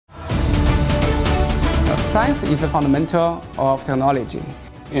Science is the fundamental of technology.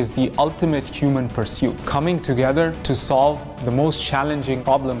 Is the ultimate human pursuit, coming together to solve the most challenging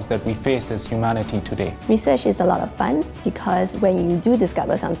problems that we face as humanity today. Research is a lot of fun because when you do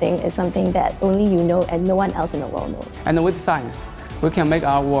discover something, it's something that only you know and no one else in the world knows. And with science, we can make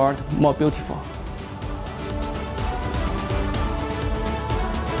our world more beautiful.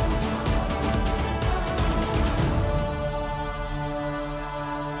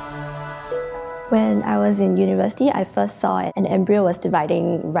 When I was in university, I first saw an embryo was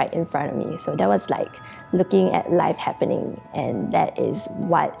dividing right in front of me. So that was like looking at life happening, and that is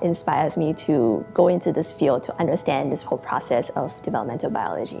what inspires me to go into this field to understand this whole process of developmental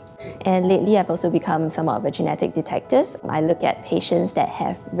biology. And lately, I've also become somewhat of a genetic detective. I look at patients that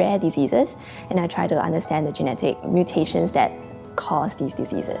have rare diseases, and I try to understand the genetic mutations that cause these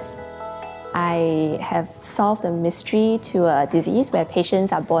diseases. I have solved a mystery to a disease where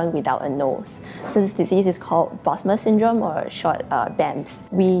patients are born without a nose. So this disease is called Bosmer syndrome, or short BAMS.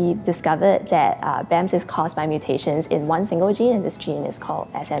 We discovered that BAMS is caused by mutations in one single gene, and this gene is called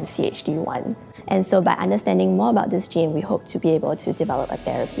SMCHD1. And so by understanding more about this gene, we hope to be able to develop a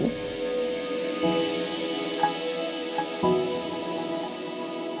therapy.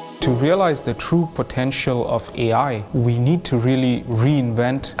 To realize the true potential of AI, we need to really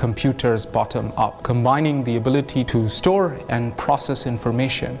reinvent computers bottom up, combining the ability to store and process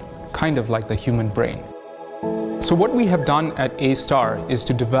information, kind of like the human brain. So what we have done at A*STAR is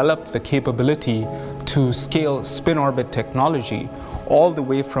to develop the capability to scale spin orbit technology all the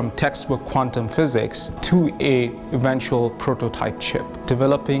way from textbook quantum physics to an eventual prototype chip,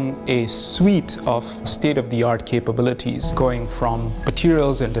 developing a suite of state-of-the-art capabilities going from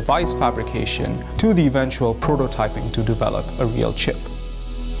materials and device fabrication to the eventual prototyping to develop a real chip.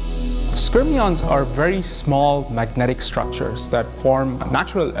 Skyrmions are very small magnetic structures that form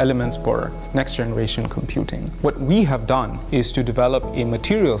natural elements for next-generation computing. What we have done is to develop a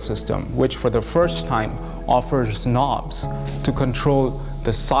material system which for the first time offers knobs to control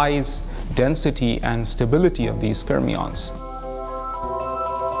the size, density, and stability of these skyrmions.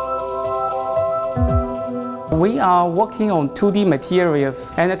 We are working on 2D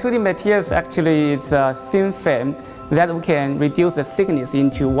materials, and the 2D materials actually is a thin film that we can reduce the thickness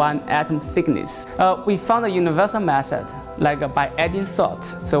into 1 atom thickness. We found a universal method, like by adding salt.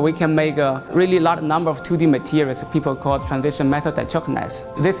 So we can make a really large number of 2D materials people call transition metal dichroics.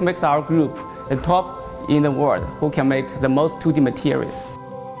 This makes our group the top in the world who can make the most 2D materials.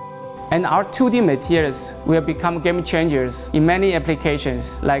 And our 2D materials will become game changers in many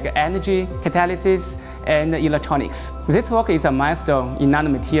applications like energy, catalysis, and electronics. This work is a milestone in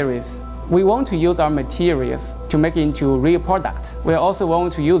nanomaterials. We want to use our materials to make it into real product. We also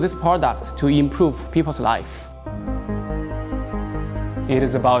want to use this product to improve people's life. It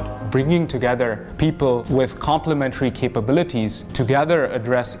is about bringing together people with complementary capabilities together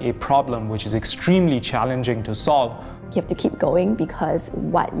address a problem which is extremely challenging to solve. You have to keep going because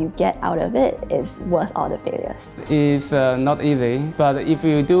what you get out of it is worth all the failures. It's not easy, but if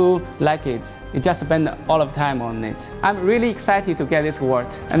you do like it, you just spend all of time on it. I'm really excited to get this award.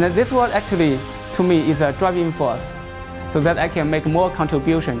 And this award actually, to me, is a driving force so that I can make more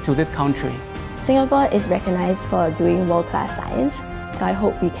contribution to this country. Singapore is recognized for doing world-class science, so I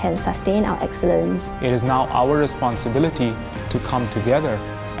hope we can sustain our excellence. It is now our responsibility to come together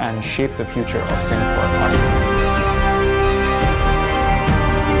and shape the future of Singapore.